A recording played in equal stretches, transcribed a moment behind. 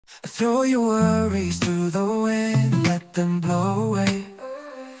Throw your worries through the wind, let them blow away.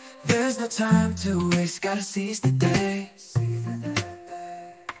 There's no time to waste, gotta seize the day.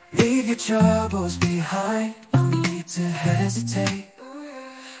 Leave your troubles behind, no need to hesitate.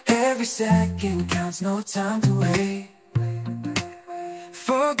 Every second counts, no time to wait.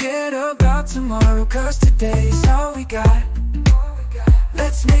 Forget about tomorrow, 'cause today's all we got.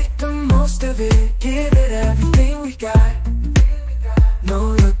 Let's make the most of it, give it everything we got.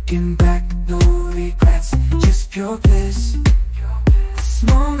 No looking back, no regrets, just pure bliss. This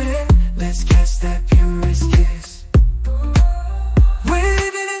moment, let's catch that purest kiss. We're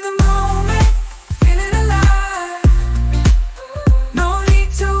living in the moment, feeling alive. No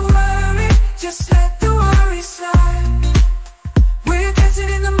need to worry, just let the worry slide. We're dancing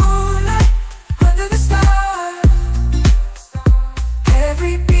in the moonlight, under the stars.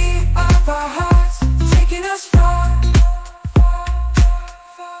 Every beat of our hearts, taking us far.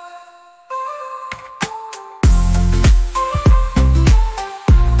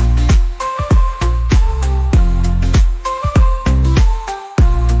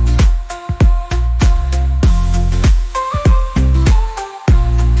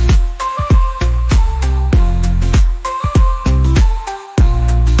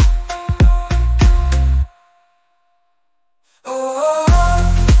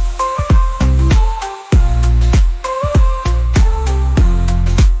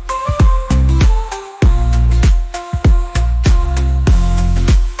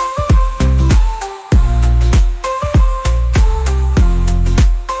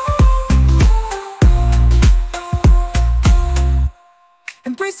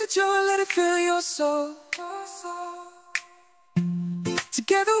 Embrace the joy, let it fill your soul.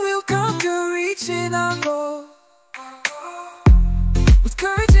 Together we'll conquer, reaching our goal. With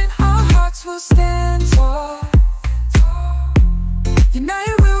courage in our hearts we'll stand tall.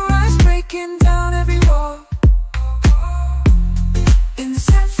 United we'll rise, breaking down every wall. In the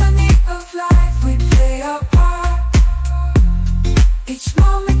symphony of life we play our part. Each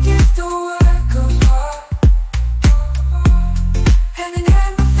moment gives the work of art. Hand in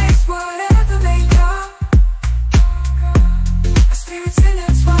hand we'll face whatever may come. Our spirits in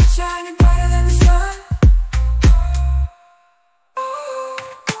us while shining brighter than the sun.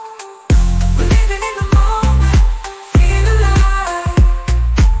 We're living in the moment, feel alive.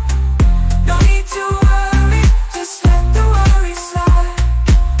 No need to worry, just let the worry slide.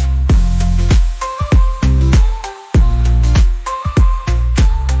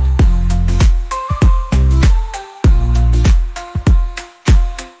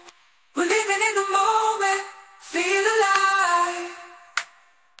 We're living in the moment, feel alive.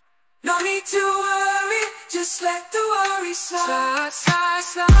 No need to worry, just let the worry slide. Slide, slide,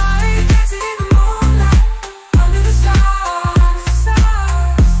 slide. Dancing in